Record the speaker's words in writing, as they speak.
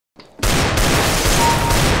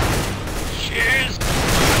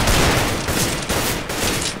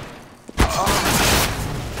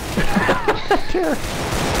care.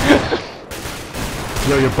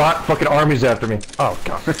 Yo, your bot fucking army's after me. Oh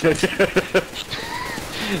god. God,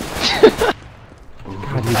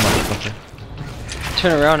 you motherfucker.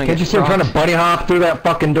 Turn around and Can't you see I'm trying to bunny hop through that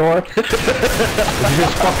fucking door? Would you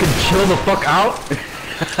just fucking chill the fuck out?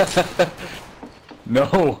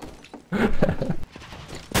 No. Not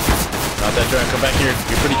that drunk. Come back here.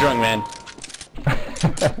 You're pretty drunk, man.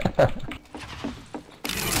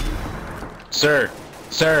 Sir.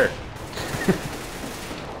 Sir.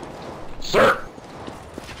 Sir.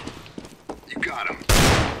 You got him.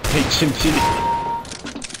 HMT.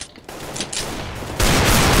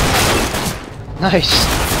 Nice.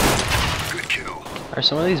 Good kill. Are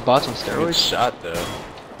some of these bots on Good steroids? shot, though.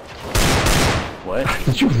 What?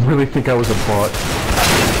 Did you really think I was a bot?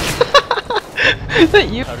 Is that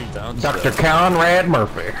you? How'd he bounce? Dr. Conrad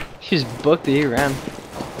Murphy. He just booked it, he ran.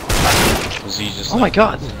 Was he just Oh my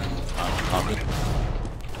god.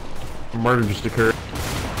 Murder just occurred.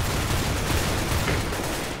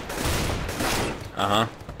 Uh-huh.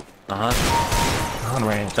 Uh-huh.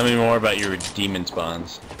 Conrad. Tell me more about your demon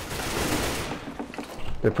spawns.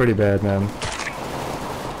 They're pretty bad, man.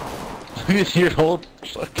 Look at your whole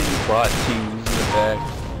fucking bot teams in the back.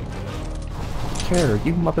 Care,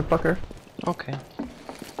 you motherfucker. Okay.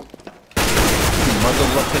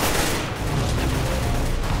 Motherfucker.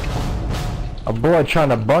 A boy trying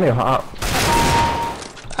to bunny hop.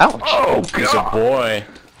 Ouch. Oh He's a boy.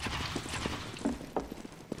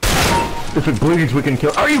 If it bleeds, we can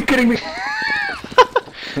kill. Are you kidding me?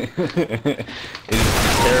 Is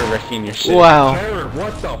terror wrecking your shit? Wow. Terror,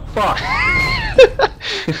 what the fuck?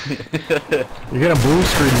 You're gonna blue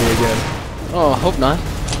screen me again. Oh, hope not.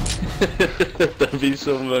 That'd be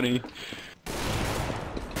so funny.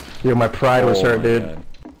 Yo, my pride was hurt, my dude. God.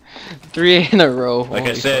 3 in a row. Like I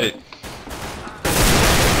Holy said, fuck. it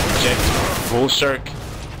inject bull shark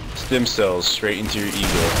stem cells straight into your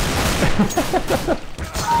ego.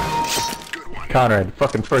 Conrad,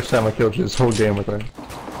 fucking first time I killed you this whole game with her.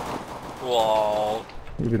 Lol.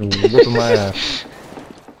 You've been whipping my ass.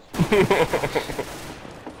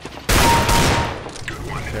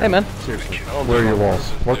 Hey man. Seriously, where are your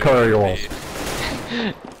walls? What color are your walls?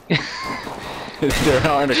 There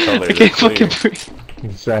aren't a color. I can't fucking breathe.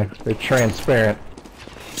 Exactly. They're transparent.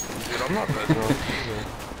 Dude, I'm not that drunk either.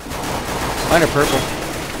 Mine are purple.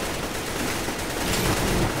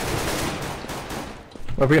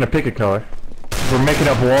 Well, if we're gonna pick a color, if we're making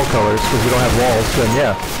up wall colors because we don't have walls, then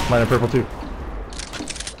yeah, mine are purple too.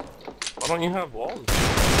 Why don't you have walls?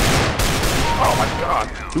 Oh my god.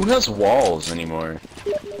 Who has walls anymore?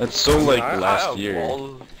 That's so like I last have year.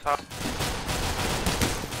 Walls.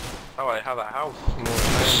 How I have a house.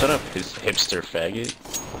 Shut up, his hipster faggot.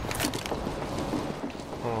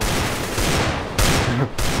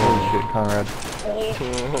 Holy shit, Conrad.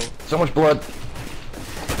 So much blood.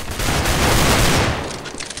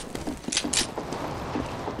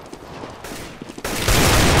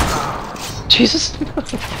 Jesus.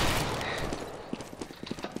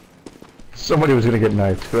 Somebody was gonna get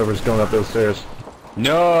knifed, whoever's going up those stairs.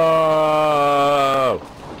 No.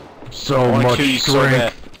 So much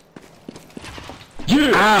strength.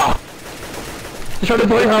 Yeah. Ow! Try to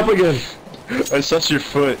bunny hop again. I set your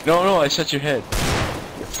foot. No, no, I set your head.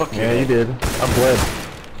 Fuck Yeah, you did. I'm bled.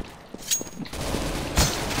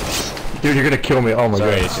 Dude, you're gonna kill me. Oh my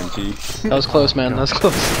Sorry, god. HMT. That was close, man. That was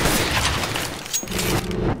close.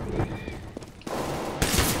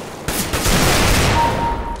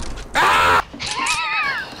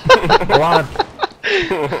 Come on.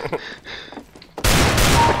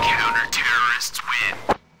 Counter-terrorists win.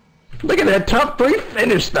 Look at that top 3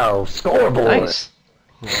 finish though. Scoreboard. Nice.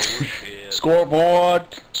 Scoreboard.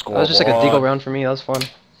 That was just like a deagle round for me. That was fun.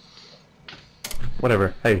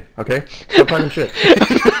 Whatever. Hey, okay? Stop talking shit.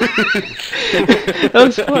 That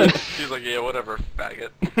was fun. She's like, yeah, whatever,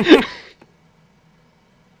 faggot.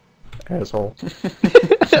 Asshole.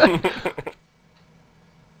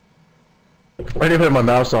 I didn't even have my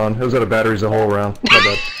mouse on. It was out of batteries the whole round. My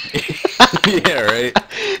bad. Yeah, right.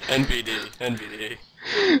 NBD. NBD.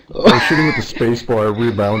 I was shooting with the space bar. I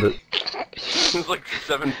rebound it. It's like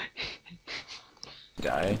 7.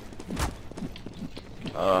 Die.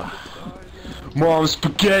 Mom,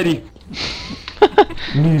 spaghetti.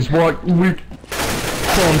 Knees walk weak.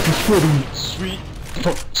 Palms are sweaty. Sweet.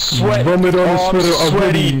 Sweat. Vomit on the Arms sweater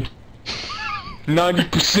already. sweaty.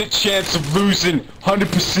 90% chance of losing.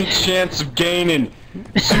 100% chance of gaining.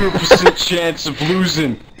 0% chance of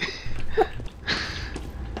losing.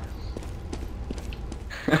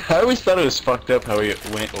 I always thought it was fucked up how it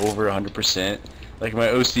went over 100%. Like my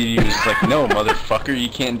OCD was like, no, motherfucker, you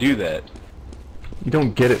can't do that. You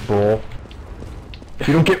don't get it, bull.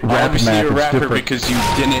 You don't get rap Obviously math, you're a it's rapper different. because you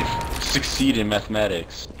didn't succeed in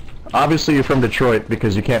mathematics. Obviously you're from Detroit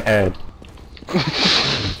because you can't add.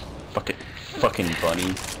 Fucking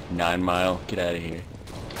bunny. 9 Mile. Get out of here.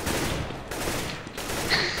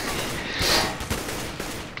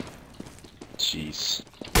 Jeez.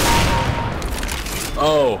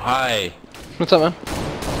 Oh, hi. What's up, man?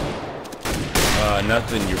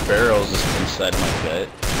 Nothing. Your barrel's just inside my gut.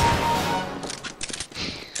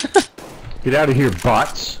 Get out of here,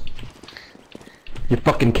 bots. You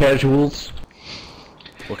fucking casuals.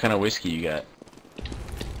 What kind of whiskey you got?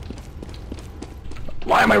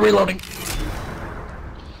 Why am I reloading?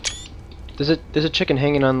 There's a chicken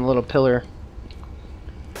hanging on the little pillar.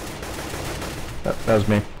 That was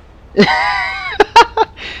me.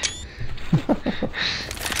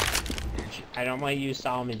 I normally use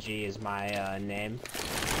Solomon G as my name,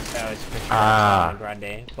 so it's for sure Ah. Solomon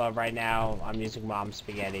Grande. But right now I'm using Mom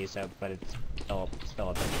Spaghetti, but it's still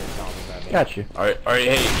a picture of Solomon Grande. Got you. Alright,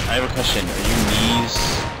 hey, I have a question. Are your knees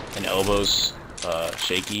and elbows,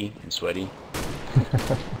 shaky and sweaty?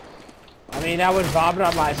 I mean, I was vomit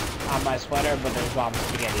on my sweater, but there's Mom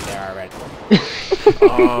Spaghetti there already.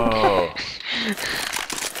 Oh.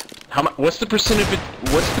 What's the percentage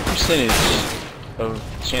of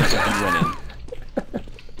chance of you winning?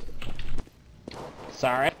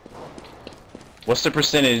 Sorry? What's the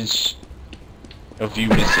percentage of you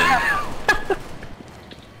missing?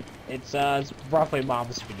 It's roughly Mom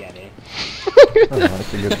Spaghetti. Oh,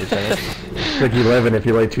 that's a good percentage. It's like 11 if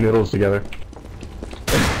you lay 2 noodles together.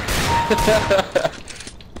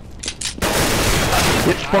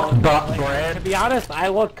 Get fucked, bot To Brad. be honest, I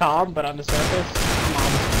look calm, but on the surface,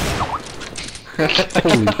 Mom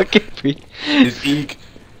Holy Fucking freak. His eek.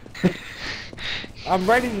 I'm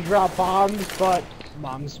ready to drop bombs, but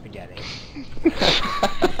Mom Spaghetti. You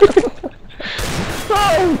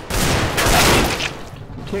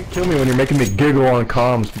can't kill me when you're making me giggle on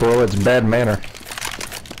comms, bro. It's bad manner.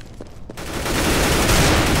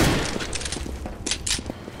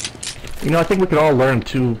 You know, I think we could all learn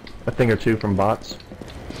a thing or two from bots.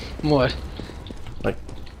 What? Like,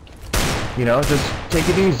 you know, just take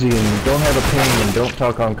it easy and don't have a pain and don't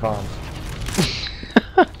talk on comms.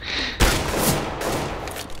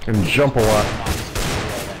 And jump a lot.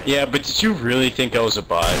 Yeah, but did you really think I was a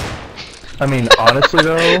bot? I mean, honestly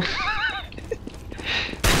though, I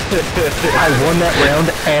won that round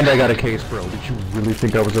and I got a case, bro. Did you really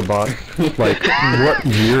think I was a bot? Like, what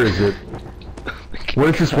year is it? What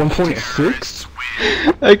is this, 1.6?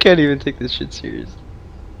 I can't even take this shit serious.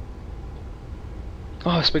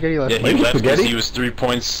 Oh, spaghetti left. Yeah, he Wait, left because spaghetti? he was 3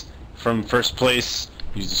 points from first place.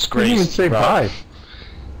 He's Didn't disgraced. even say Rob. bye.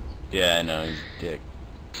 Yeah, I know, he's a dick.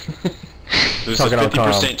 There's Talking a on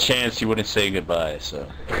 50% chance he wouldn't say goodbye, so.